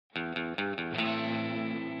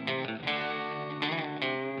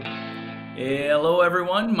Hello,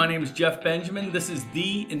 everyone. My name is Jeff Benjamin. This is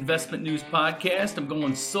the Investment News Podcast. I'm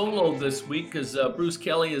going solo this week because Bruce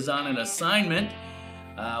Kelly is on an assignment.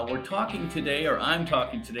 I'm talking today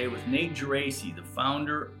with Nate Geraci, the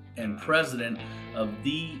founder and president of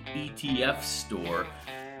the ETF Store.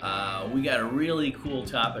 We got a really cool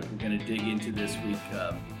topic we're going to dig into this week.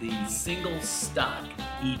 The single stock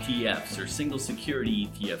ETFs or single security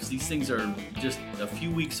ETFs. These things are just a few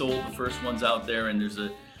weeks old. The first one's out there, and there's a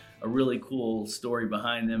really cool story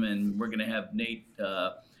behind them, and we're going to have Nate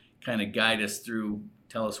kind of guide us through,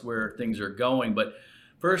 tell us where things are going. But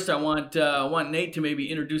first, I want Nate to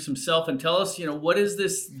maybe introduce himself and tell us, what is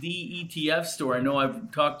the ETF Store? I know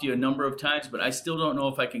I've talked to you a number of times, but I still don't know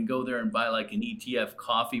if I can go there and buy like an ETF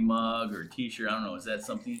coffee mug or T-shirt. I don't know. Is that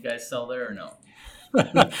something you guys sell there or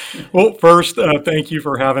no? Well, first, thank you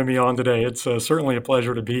for having me on today. It's certainly a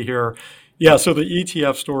pleasure to be here. Yeah, so the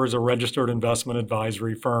ETF Store is a registered investment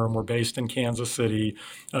advisory firm. We're based in Kansas City.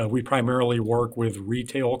 We primarily work with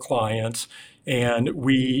retail clients, and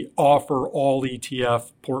we offer all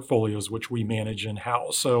ETF portfolios, which we manage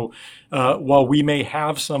in-house. So while we may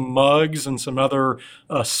have some mugs and some other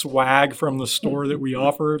swag from the store that we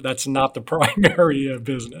offer, that's not the primary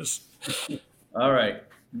business. All right.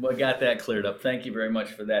 Well, got that cleared up. Thank you very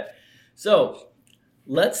much for that. So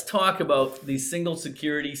let's talk about these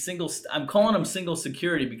I'm calling them single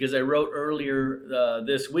security because I wrote earlier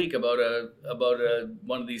this week about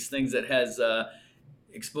one of these things that has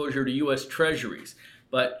exposure to U.S. Treasuries.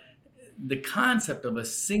 But the concept of a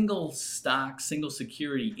single stock, single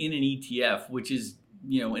security in an ETF, which is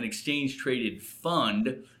an exchange traded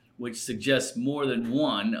fund, which suggests more than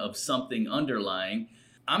one of something underlying.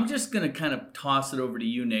 I'm just going to kind of toss it over to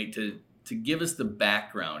you, Nate, to give us the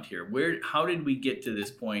background here. How did we get to this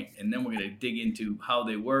point? And then we're going to dig into how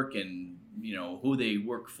they work and, who they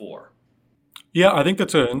work for. Yeah, I think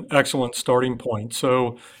that's an excellent starting point.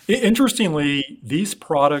 So interestingly, these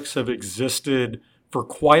products have existed for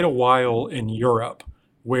quite a while in Europe,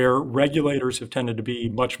 where regulators have tended to be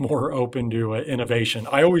much more open to innovation.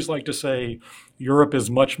 I always like to say Europe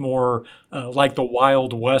is much more like the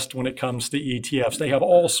Wild West when it comes to ETFs. They have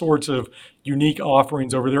all sorts of unique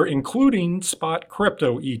offerings over there, including spot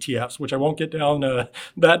crypto ETFs, which I won't get down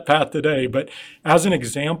that path today. But as an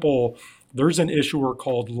example, there's an issuer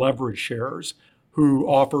called Leverage Shares who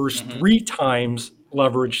offers 3 times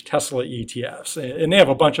leveraged Tesla ETFs. And they have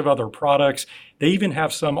a bunch of other products. They even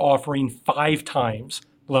have some offering 5 times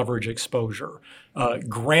leverage exposure.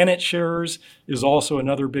 Granite Shares is also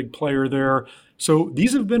another big player there. So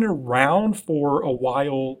these have been around for a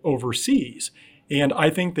while overseas. And I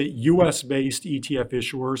think that US-based ETF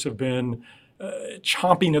issuers have been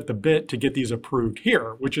chomping at the bit to get these approved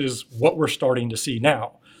here, which is what we're starting to see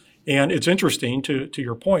now. And it's interesting, to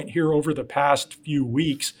your point, here over the past few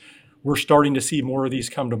weeks, we're starting to see more of these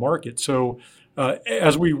come to market. So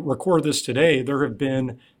as we record this today, there have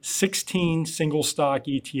been 16 single stock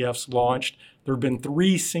ETFs launched. There have been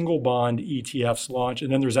 3 single bond ETFs launched.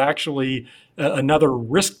 And then there's actually another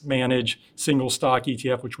risk managed single stock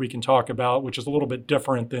ETF, which we can talk about, which is a little bit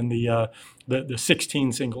different than the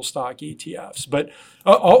 16 single stock ETFs. But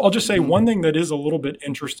I'll just say one thing that is a little bit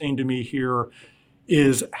interesting to me here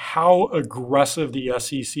is how aggressive the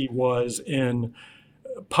SEC was in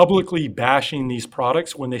publicly bashing these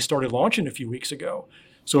products when they started launching a few weeks ago.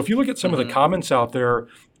 So if you look at some of the comments out there,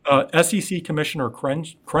 SEC Commissioner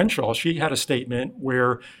Crenshaw, she had a statement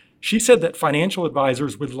where she said that financial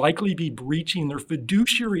advisors would likely be breaching their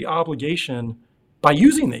fiduciary obligation by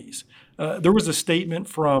using these. There was a statement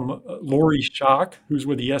from Lori Schock, who's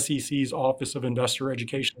with the SEC's Office of Investor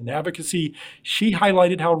Education and Advocacy. She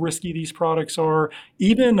highlighted how risky these products are.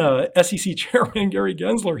 Even SEC Chairman Gary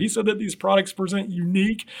Gensler, he said that these products present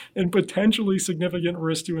unique and potentially significant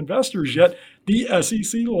risk to investors, yet the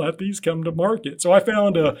SEC let these come to market. So I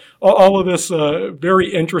found all of this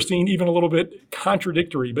very interesting, even a little bit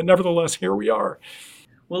contradictory, but nevertheless, here we are.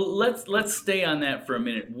 Well, let's stay on that for a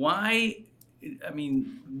minute. Why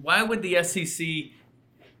would the SEC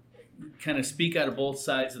kind of speak out of both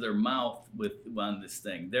sides of their mouth on this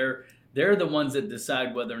thing? They're the ones that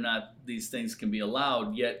decide whether or not these things can be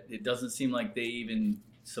allowed, yet it doesn't seem like they even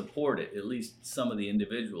support it, at least some of the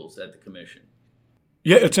individuals at the commission.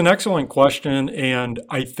 Yeah, it's an excellent question. And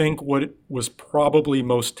I think what was probably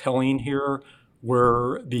most telling here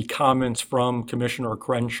were the comments from Commissioner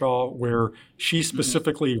Crenshaw, where she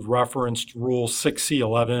specifically referenced Rule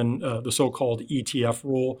 6C11, the so-called ETF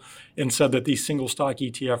rule, and said that these single stock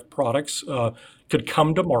ETF products could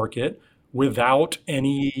come to market without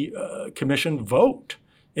any commission vote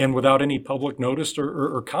and without any public notice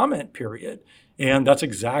or comment period. And that's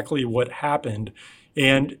exactly what happened.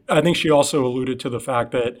 And I think she also alluded to the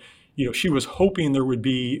fact that, she was hoping there would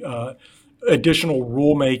be additional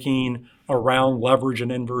rulemaking around leverage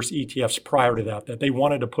and inverse ETFs prior to that they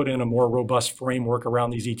wanted to put in a more robust framework around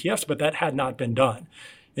these ETFs, but that had not been done.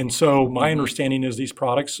 And so my understanding is these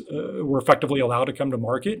products were effectively allowed to come to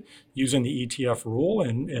market using the ETF rule,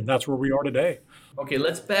 and that's where we are today. Okay,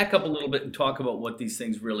 let's back up a little bit and talk about what these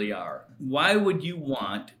things really are. Why would you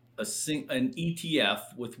want an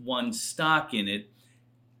ETF with one stock in it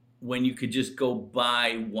when you could just go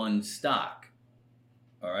buy one stock?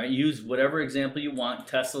 All right, use whatever example you want.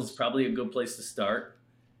 Tesla's probably a good place to start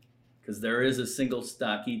because there is a single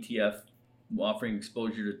stock ETF offering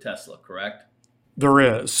exposure to Tesla, correct? There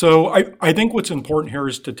is. So I think what's important here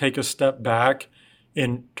is to take a step back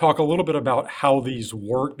and talk a little bit about how these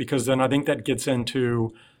work, because then I think that gets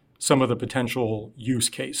into some of the potential use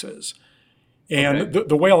cases. And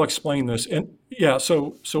the way I'll explain this,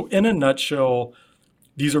 so in a nutshell,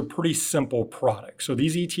 these are pretty simple products. So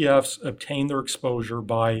these ETFs obtain their exposure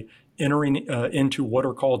by entering into what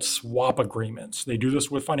are called swap agreements. They do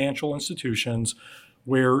this with financial institutions,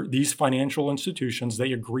 where these financial institutions,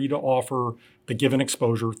 they agree to offer the given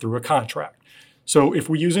exposure through a contract. So if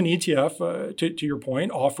we use an ETF, to your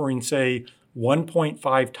point, offering, say,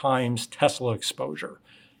 1.5 times Tesla exposure,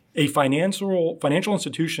 a financial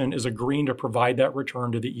institution is agreeing to provide that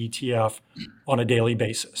return to the ETF on a daily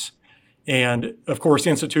basis. And of course, the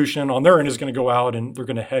institution on their end is going to go out and they're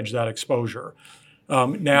going to hedge that exposure.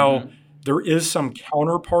 There is some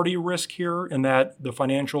counterparty risk here in that the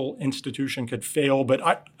financial institution could fail, but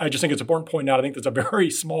I just think it's important to point out, I think that's a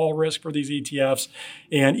very small risk for these ETFs.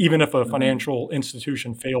 And even if a financial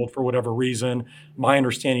institution failed for whatever reason, my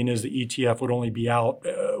understanding is the ETF would only be out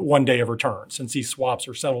one day of return, since these swaps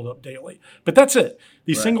are settled up daily. But that's it.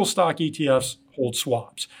 These single stock ETFs hold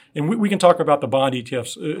swaps. And we can talk about the bond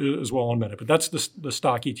ETFs as well in a minute, but that's the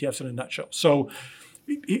stock ETFs in a nutshell. So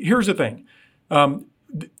here's the thing.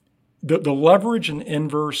 The leverage and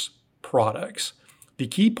inverse products, the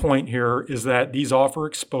key point here is that these offer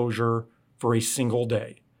exposure for a single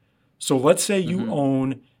day. So let's say you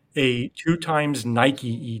own a 2 times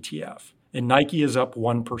Nike ETF, and Nike is up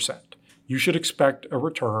 1%. You should expect a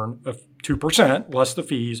return of 2% less the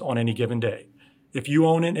fees on any given day. If you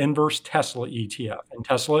own an inverse Tesla ETF and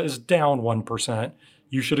Tesla is down 1%,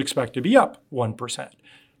 you should expect to be up 1%.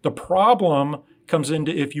 The problem comes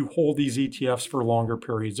into if you hold these ETFs for longer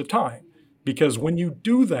periods of time. Because when you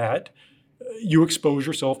do that, you expose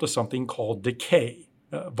yourself to something called decay,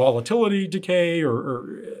 volatility decay,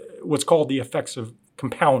 or what's called the effects of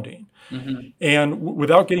compounding. And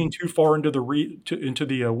without getting too far into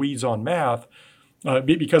the weeds on math,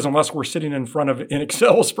 because unless we're sitting in front of an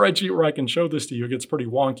Excel spreadsheet where I can show this to you, it gets pretty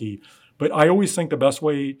wonky. But I always think the best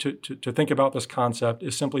way to think about this concept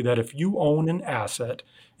is simply that if you own an asset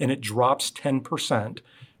and it drops 10%,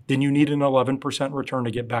 then you need an 11% return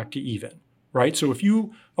to get back to even, right? So if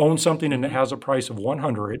you own something and it has a price of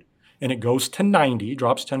 100 and it goes to 90,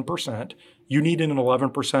 drops 10%, you need an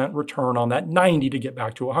 11% return on that 90 to get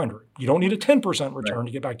back to 100. You don't need a 10% return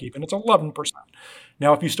to get back to even. It's 11%.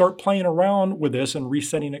 Now, if you start playing around with this and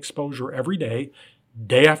resetting exposure every day,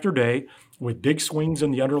 day after day, with big swings in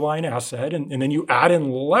the underlying asset, and then you add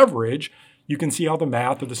in leverage, you can see how the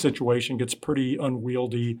math of the situation gets pretty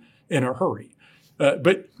unwieldy in a hurry.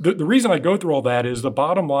 But the reason I go through all that is the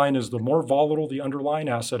bottom line is the more volatile the underlying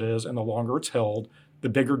asset is and the longer it's held, the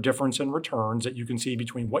bigger difference in returns that you can see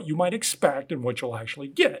between what you might expect and what you'll actually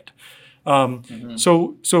get.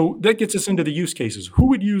 So that gets us into the use cases. Who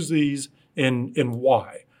would use these and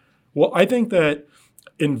why? Well, I think that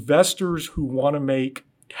investors who want to make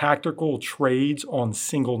tactical trades on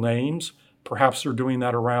single names, perhaps they're doing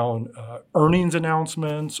that around earnings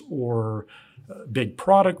announcements or big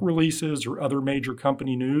product releases or other major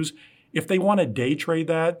company news. If they want to day trade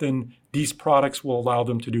that, then these products will allow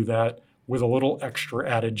them to do that with a little extra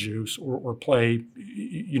added juice or play,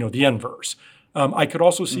 the inverse. I could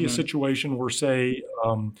also see a situation where, say,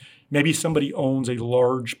 maybe somebody owns a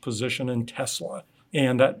large position in Tesla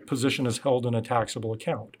and that position is held in a taxable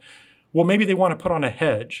account. Well, maybe they want to put on a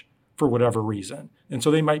hedge for whatever reason. And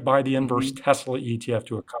so they might buy the inverse Tesla ETF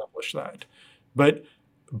to accomplish that. But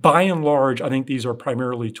by and large, I think these are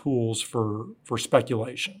primarily tools for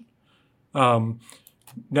speculation.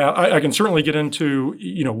 Now, I can certainly get into,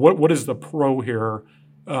 what is the pro here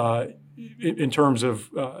in terms of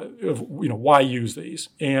why use these.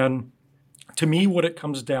 And to me, what it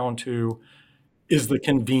comes down to is the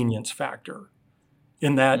convenience factor,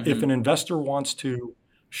 in that if an investor wants to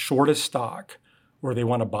short a stock, or they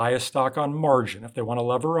want to buy a stock on margin, if they want to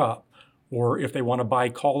lever up, or if they want to buy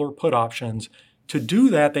call or put options, To do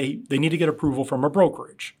that, they need to get approval from a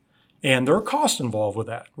brokerage. And there are costs involved with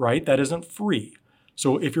that, right? That isn't free.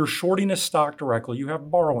 So if you're shorting a stock directly, you have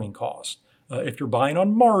borrowing costs. If you're buying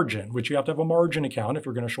on margin, which you have to have a margin account if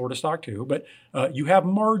you're going to short a stock too, but you have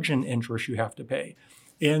margin interest you have to pay.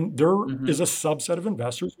 And there is a subset of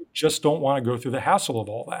investors who just don't want to go through the hassle of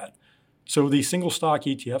all that. So these single stock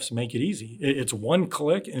ETFs make it easy. It's one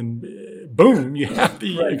click and boom, you have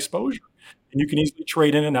the exposure. And you can easily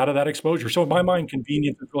trade in and out of that exposure. So in my mind,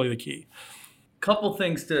 convenience is really the key. Couple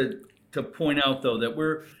things to point out, though,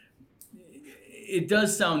 that it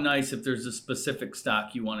does sound nice if there's a specific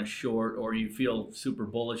stock you want to short or you feel super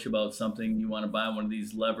bullish about something, you want to buy one of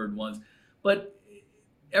these levered ones. But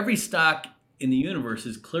every stock in the universe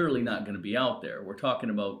is clearly not going to be out there. We're talking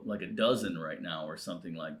about like a dozen right now or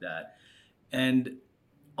something like that. And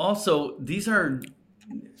also, these are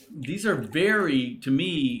very, to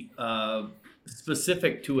me,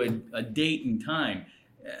 specific to a date and time.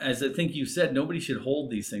 As I think you said, nobody should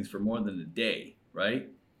hold these things for more than a day, right?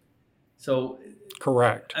 So,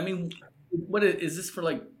 correct. I mean, what is this for?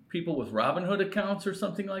 Like people with Robinhood accounts or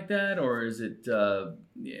something like that, or is it?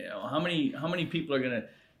 How many people are going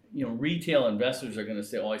to? Retail investors are going to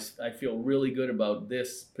say, "Oh, I feel really good about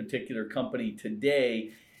this particular company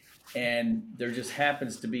today," and there just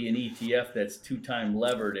happens to be an ETF that's 2-time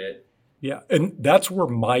levered it. Yeah, and that's where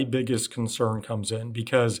my biggest concern comes in,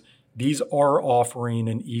 because these are offering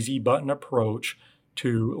an easy button approach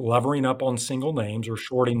to levering up on single names or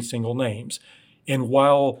shorting single names. And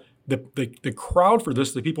while the crowd for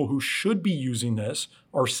this, the people who should be using this,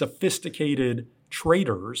 are sophisticated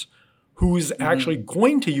traders, who's actually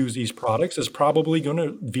going to use these products is probably going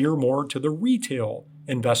to veer more to the retail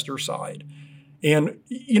investor side. And,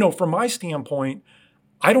 from my standpoint,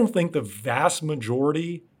 I don't think the vast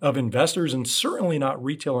majority of investors, and certainly not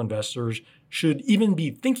retail investors, should even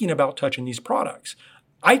be thinking about touching these products.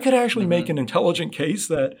 I could actually make an intelligent case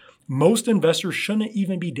that most investors shouldn't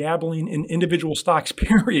even be dabbling in individual stocks,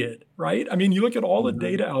 period, right? I mean, you look at all the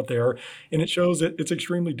data out there, and it shows that it's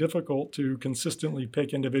extremely difficult to consistently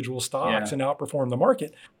pick individual stocks and outperform the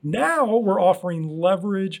market. Now we're offering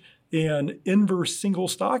leverage and inverse single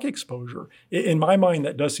stock exposure. In my mind,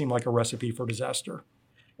 that does seem like a recipe for disaster.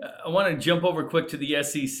 I want to jump over quick to the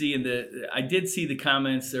SEC, and I did see the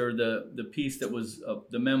comments or the piece that was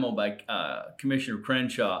the memo by Commissioner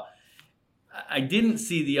Crenshaw. I didn't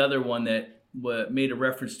see the other one that made a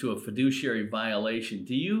reference to a fiduciary violation.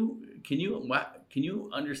 Can you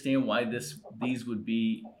understand why these would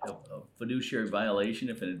be a fiduciary violation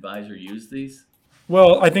if an advisor used these?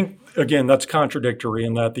 Well, I think, again, that's contradictory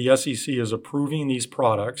in that the SEC is approving these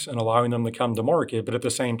products and allowing them to come to market, but at the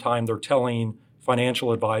same time, they're telling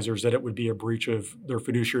financial advisors that it would be a breach of their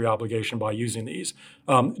fiduciary obligation by using these.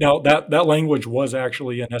 Now, that language was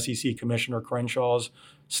actually in SEC Commissioner Crenshaw's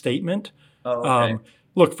statement. Oh, okay.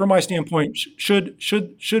 Look, from my standpoint, should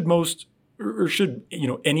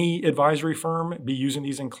any advisory firm be using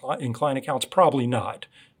these in client accounts? Probably not.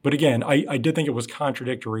 But again, I did think it was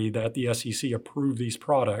contradictory that the SEC approved these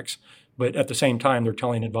products, but at the same time, they're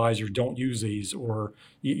telling advisors don't use these, or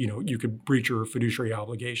you could breach your fiduciary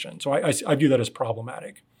obligation. So I view that as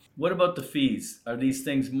problematic. What about the fees? Are these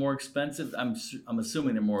things more expensive? I'm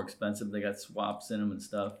assuming they're more expensive. They got swaps in them and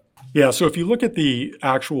stuff. Yeah. So if you look at the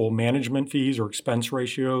actual management fees or expense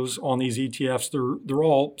ratios on these ETFs, they're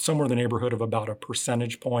all somewhere in the neighborhood of about a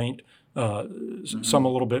percentage point, some a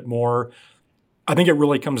little bit more. I think it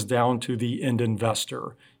really comes down to the end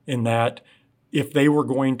investor, in that if they were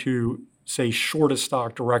going to, say, short a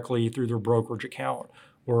stock directly through their brokerage account,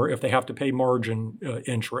 or if they have to pay margin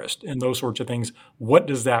interest and those sorts of things, what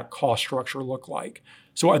does that cost structure look like?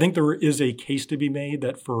 So I think there is a case to be made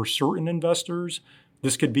that for certain investors,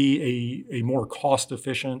 this could be a more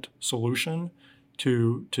cost-efficient solution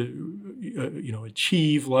to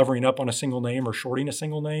achieve levering up on a single name or shorting a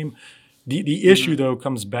single name. The issue, though,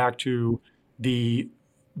 comes back to the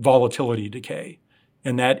volatility decay,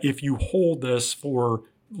 and that if you hold this for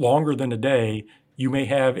longer than a day, you may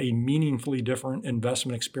have a meaningfully different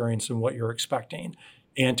investment experience than what you're expecting.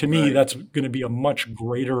 And to me, that's going to be a much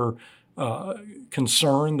greater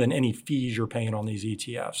concern than any fees you're paying on these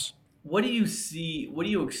ETFs. What do you see? What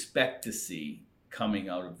do you expect to see coming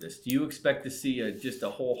out of this? Do you expect to see just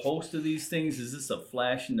a whole host of these things? Is this a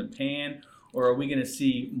flash in the pan, or are we going to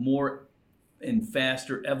see more and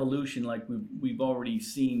faster evolution like we've already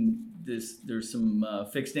seen this? There's some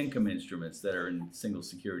fixed income instruments that are in single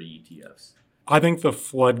security ETFs. I think the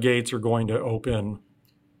floodgates are going to open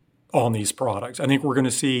on these products. I think we're going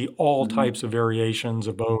to see all types of variations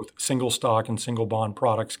of both single stock and single bond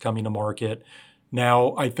products coming to market.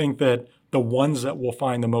 Now, I think that the ones that will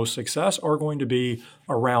find the most success are going to be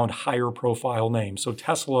around higher profile names. So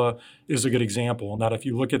Tesla is a good example. And that if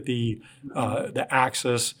you look at the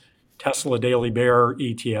Axis Tesla Daily Bear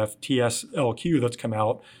ETF, TSLQ, that's come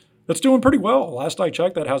out, that's doing pretty well. Last I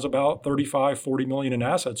checked, that has about 35, 40 million in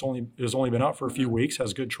assets. Has only been out for a few weeks,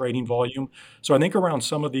 has good trading volume. So I think around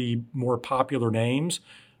some of the more popular names,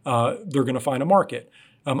 they're going to find a market.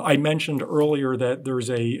 I mentioned earlier that there's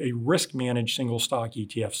a risk managed single stock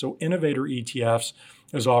ETF. So Innovator ETFs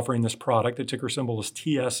is offering this product. The ticker symbol is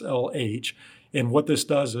TSLH. And what this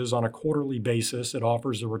does is on a quarterly basis, it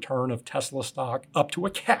offers a return of Tesla stock up to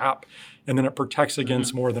a cap, and then it protects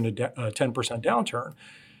against more than a 10% downturn.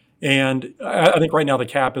 And I think right now the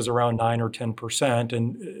cap is around 9 or 10%.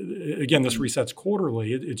 And again, this resets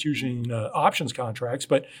quarterly. It's using options contracts,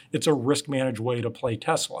 but it's a risk managed way to play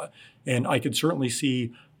Tesla. And I could certainly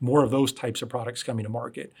see more of those types of products coming to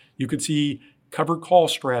market. You could see covered call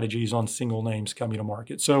strategies on single names coming to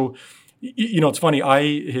market. So, it's funny. I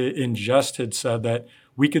in jest had said that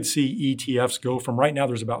we could see ETFs go from right now,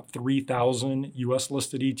 there's about 3,000 US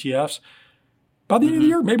listed ETFs. By the end of the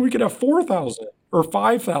year, maybe we could have 4,000 or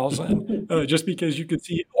 5,000, just because you could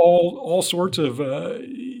see all sorts of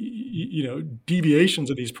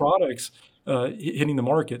deviations of these products hitting the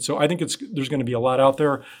market. So I think there's going to be a lot out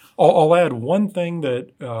there. I'll add one thing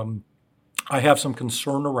that I have some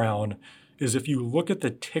concern around is if you look at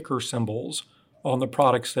the ticker symbols on the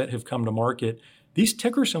products that have come to market, these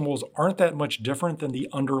ticker symbols aren't that much different than the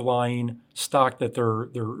underlying stock that they're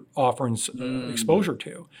offering exposure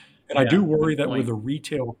to. And I do worry that with the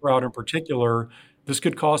retail crowd in particular, this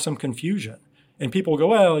could cause some confusion. And people go,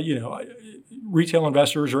 well, retail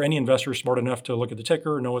investors or any investor smart enough to look at the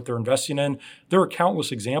ticker and know what they're investing in. There are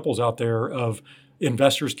countless examples out there of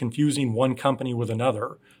investors confusing one company with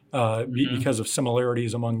another because of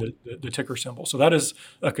similarities among the ticker symbol. So that is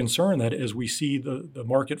a concern that as we see the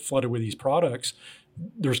market flooded with these products,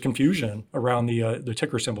 there's confusion around the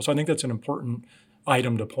ticker symbol. So I think that's an important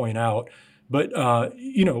item to point out. But,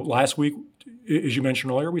 last week, as you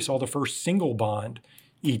mentioned earlier, we saw the first single bond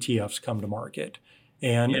ETFs come to market.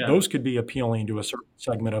 And those could be appealing to a certain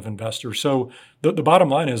segment of investors. So the bottom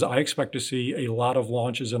line is I expect to see a lot of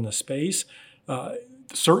launches in the space.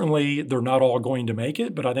 Certainly, they're not all going to make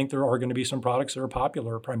it, but I think there are going to be some products that are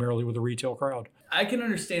popular, primarily with the retail crowd. I can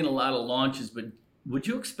understand a lot of launches, but would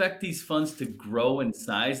you expect these funds to grow in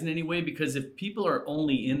size in any way? Because if people are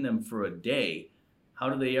only in them for a day, how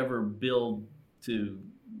do they ever build to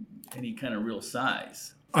any kind of real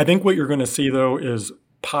size? I think what you're going to see, though, is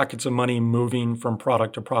pockets of money moving from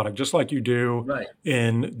product to product, just like you do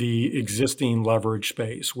in the existing leverage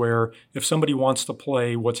space, where if somebody wants to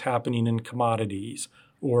play what's happening in commodities,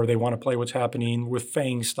 or they want to play what's happening with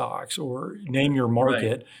FANG stocks, or name your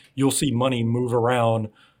market, you'll see money move around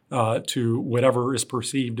to whatever is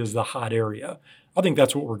perceived as the hot area. I think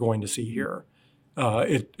that's what we're going to see here.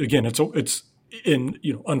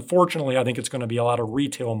 Unfortunately, I think it's going to be a lot of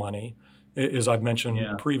retail money, as I've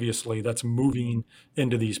mentioned previously, that's moving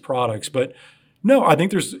into these products. But no, I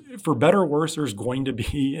think for better or worse, there's going to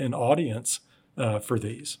be an audience for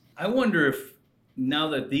these. I wonder if now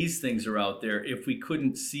that these things are out there, if we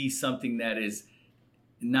couldn't see something that is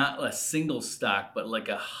not a single stock, but like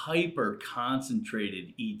a hyper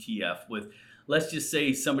concentrated ETF with, let's just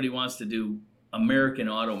say somebody wants to do American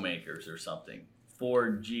automakers or something,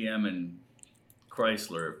 Ford, GM, and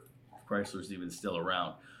Chrysler's even still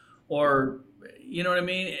around, or you know what I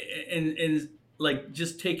mean, and like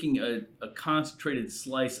just taking a concentrated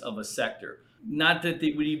slice of a sector. Not that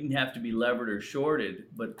they would even have to be levered or shorted,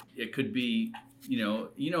 but it could be, the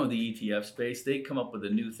ETF space, they come up with a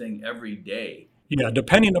new thing every day. Yeah,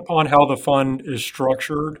 depending upon how the fund is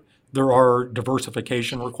structured, there are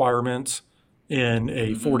diversification requirements in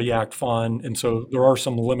a 40 Act fund. And so there are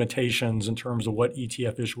some limitations in terms of what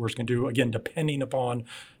ETF issuers can do, again, depending upon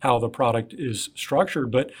how the product is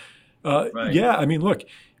structured. But look,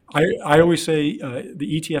 I always say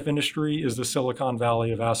the ETF industry is the Silicon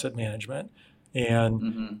Valley of asset management.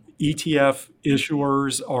 And ETF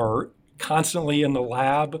issuers are constantly in the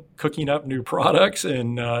lab cooking up new products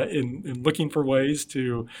and looking for ways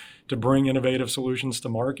to bring innovative solutions to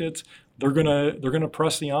markets. They're gonna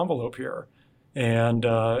press the envelope here. And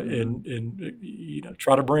try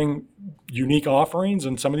to bring unique offerings,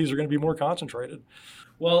 and some of these are going to be more concentrated.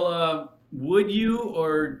 Well, would you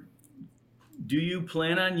or do you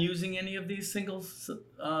plan on using any of these single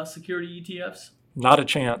security ETFs? Not a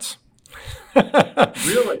chance.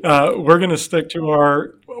 Really? We're going to stick to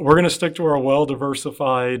our well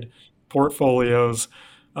diversified portfolios.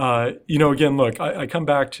 Again, look, I come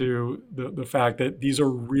back to the fact that these are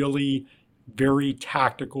really very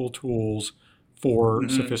tactical tools for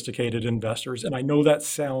sophisticated investors. And I know that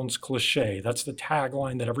sounds cliche. That's the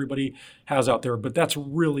tagline that everybody has out there, but that's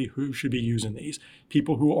really who should be using these.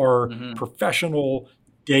 People who are professional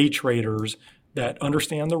day traders that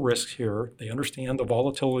understand the risks here. They understand the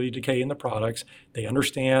volatility decay in the products. They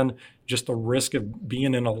understand just the risk of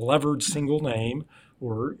being in a levered single name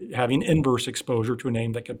or having inverse exposure to a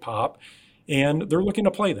name that could pop. And they're looking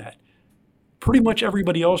to play that. Pretty much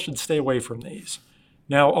everybody else should stay away from these.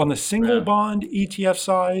 Now, on the single bond ETF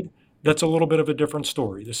side, that's a little bit of a different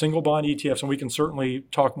story. The single bond ETFs, and we can certainly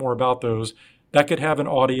talk more about those, that could have an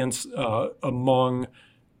audience among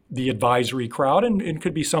the advisory crowd and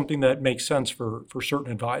could be something that makes sense for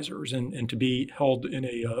certain advisors and to be held in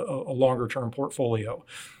a longer term portfolio.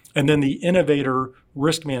 And then the innovator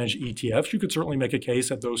risk managed ETFs, you could certainly make a case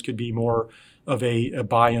that those could be more of a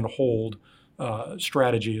buy and hold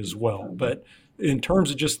strategy as well. But in terms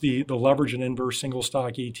of just the leverage and inverse single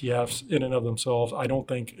stock ETFs in and of themselves, I don't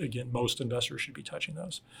think, again, most investors should be touching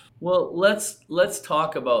those. Well, let's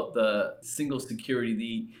talk about the single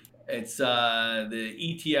security. It's the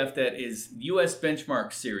ETF that is U.S.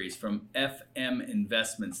 benchmark series from FM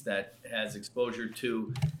Investments that has exposure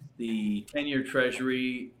to the 10-year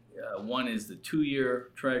Treasury. One is the 2-year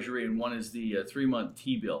Treasury, and one is the 3-month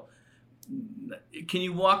T-bill. Can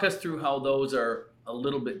you walk us through how those are a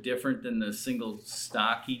little bit different than the single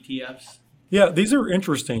stock ETFs? Yeah, these are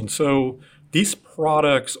interesting. So these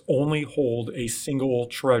products only hold a single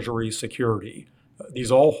Treasury security.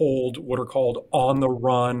 These all hold what are called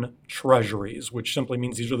on-the-run treasuries, which simply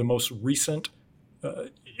means these are the most recent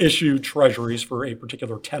issued treasuries for a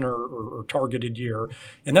particular tenor or targeted year,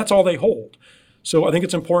 and that's all they hold. So I think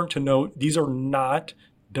it's important to note these are not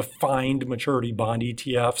defined maturity bond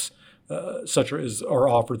ETFs, such as are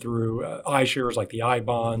offered through iShares like the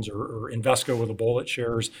iBonds or Invesco with the bullet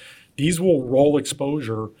shares. These will roll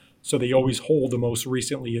exposure, so they always hold the most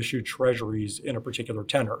recently issued treasuries in a particular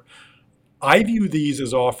tenor. I view these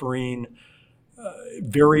as offering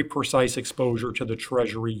very precise exposure to the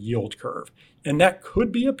Treasury yield curve. And that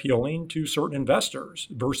could be appealing to certain investors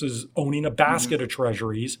versus owning a basket of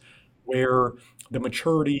treasuries where the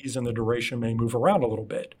maturities and the duration may move around a little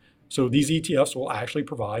bit. So these ETFs will actually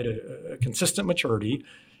provide a consistent maturity.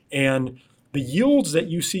 And the yields that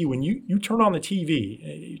you see when you turn on the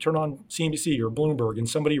TV, you turn on CNBC or Bloomberg, and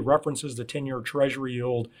somebody references the 10-year Treasury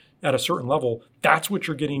yield at a certain level, that's what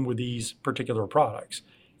you're getting with these particular products.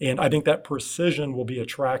 And I think that precision will be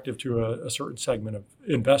attractive to a certain segment of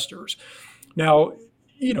investors. Now,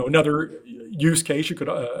 another use case, you could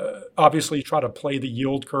obviously try to play the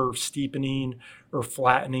yield curve steepening or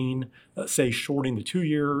flattening, say shorting the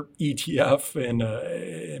 2-year ETF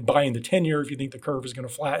and buying the 10-year if you think the curve is going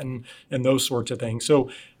to flatten and those sorts of things. So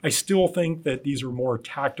I still think that these are more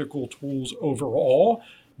tactical tools overall,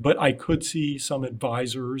 but I could see some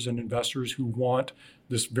advisors and investors who want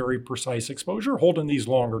this very precise exposure holding these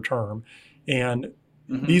longer term. And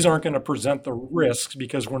these aren't going to present the risks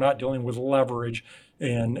because we're not dealing with leverage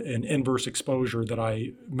and inverse exposure that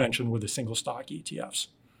I mentioned with the single stock ETFs.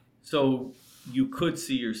 So you could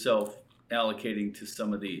see yourself allocating to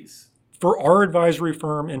some of these. For our advisory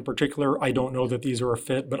firm in particular, I don't know that these are a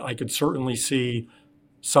fit, but I could certainly see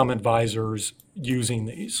some advisors using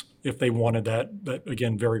these if they wanted that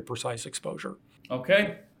again, very precise exposure.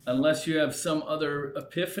 Okay. Unless you have some other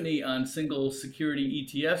epiphany on single security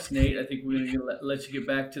ETFs, Nate, I think we're going to let you get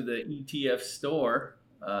back to the ETF Store.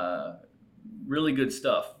 Really good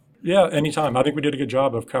stuff. Yeah, anytime. I think we did a good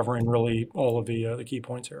job of covering really all of the key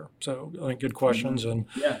points here. So I think good questions and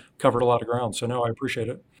covered a lot of ground. So no, I appreciate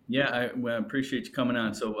it. Yeah, I appreciate you coming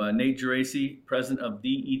on. So Nate Geraci, president of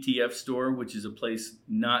the ETF Store, which is a place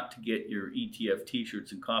not to get your ETF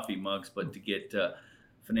T-shirts and coffee mugs, but to get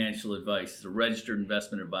financial advice. He's a registered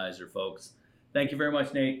investment advisor, folks. Thank you very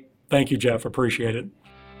much, Nate. Thank you, Jeff. Appreciate it.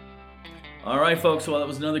 All right, folks. Well, that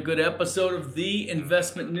was another good episode of the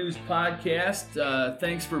Investment News Podcast.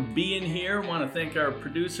 Thanks for being here. I want to thank our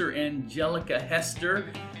producer, Angelica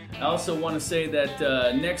Hester. I also want to say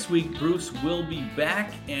that next week, Bruce will be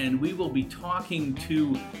back, and we will be talking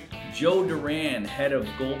to Joe Duran, head of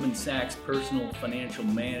Goldman Sachs Personal Financial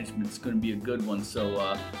Management. It's going to be a good one.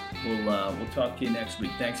 So we'll talk to you next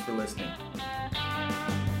week. Thanks for listening.